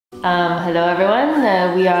Hello everyone,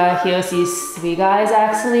 we are these three guys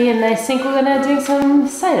actually, and I think we're gonna drink some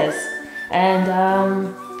ciders. And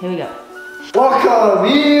here we go. Welcome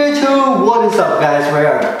YouTube! What is up guys? We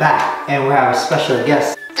are back and we have a special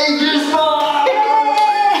guest. Hello!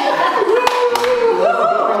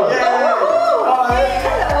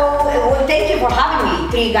 Well, thank you for having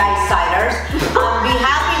me, three guys ciders.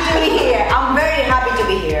 I'm very happy to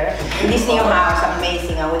be here in this new house.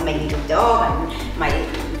 Amazing. I'm with my little dog and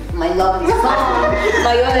my lovely son,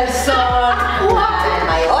 my other son, and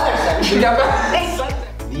my other son.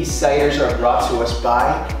 These ciders are brought to us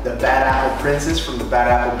by the Bad Apple Princess from the Bad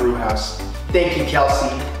Apple Brewhouse. Thank you,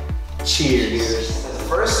 Kelsey. Cheers. The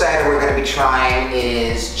first cider we're going to be trying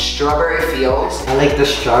is Strawberry Fields. I like the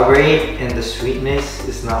strawberry and the sweetness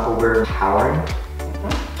is not overpowering.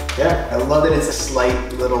 Yeah, I love that it's a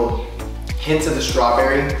slight little hint of the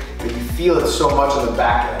strawberry, but you feel it so much on the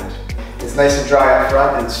back end. It's nice and dry up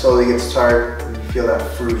front and slowly gets tart, and you feel that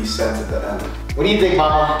fruity sense at the end. What do you think,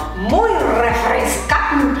 Mama? Muy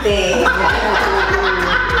refrescante.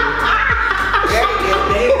 Very good,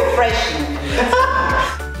 very refreshing.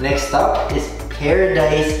 Next up is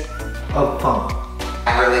Paradise of Funk.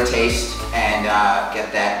 I really taste and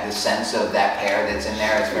get the sense of that pear that's in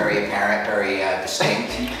there. It's very apparent, very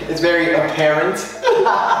distinct. It's very apparent.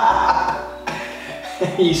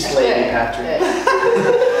 You slayed me, Patrick.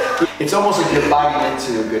 It's almost like you're biting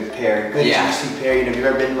into a good pear, good juicy pear. You know, if you've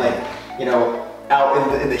ever been like, you know, out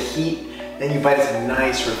in the heat, then you bite into some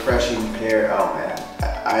nice, refreshing pear. Oh man,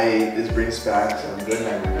 this brings back some good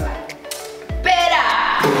memories. Better!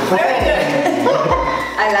 Very good.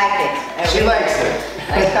 I like it. She likes it.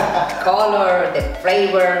 Like the color, the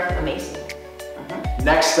flavor, amazing.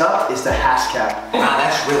 Next up is the Hascap. Wow,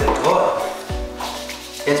 that's really good.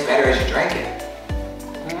 It's better as you drink it.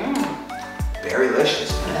 Very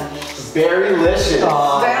delicious. Very delicious.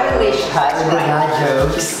 Very delicious. That's right.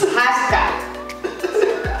 Hascap.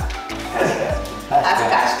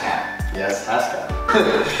 Hascap. Yes, Hascap.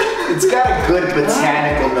 It's got a good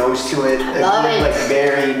botanical nose to it. Love it. Like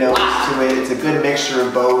berry nose to it. It's a good mixture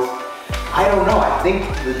of both. I don't know. I think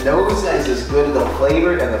the nose is as good as the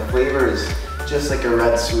flavor, and the flavor is just like a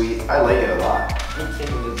red sweet. I like it a lot.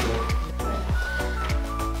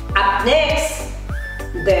 Up next,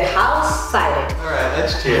 the house cider. Alright,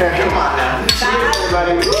 let's cheers. Come on now. Cheers,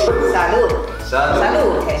 everybody. Salud. Salud.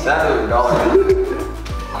 Salud. Salud.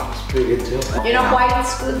 It's pretty good too. You know why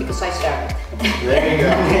it's good? Because I started. There you go.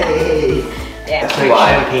 Hey. Yeah. It's like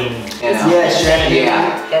champagne. Yeah, champagne.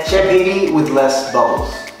 That's Champagne with less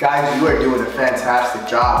bubbles. Guys, you are doing a fantastic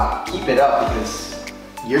job. Keep it up because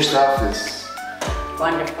your stuff is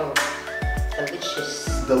wonderful. Delicious.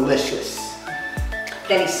 delicious.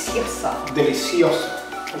 Delicioso. Delicioso.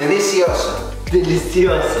 Delicioso.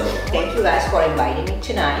 Delicioso. Thank you guys for inviting me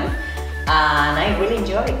tonight. And I really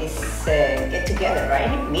enjoyed this get together, right?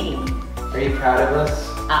 Meeting. Are you proud of us?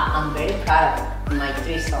 I'm very proud of my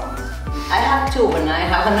three sons. I have two, and I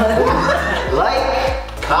have another one.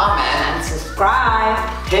 Like, comment, And subscribe.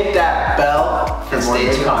 Hit that bell for And more stay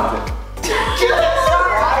good tuned. content.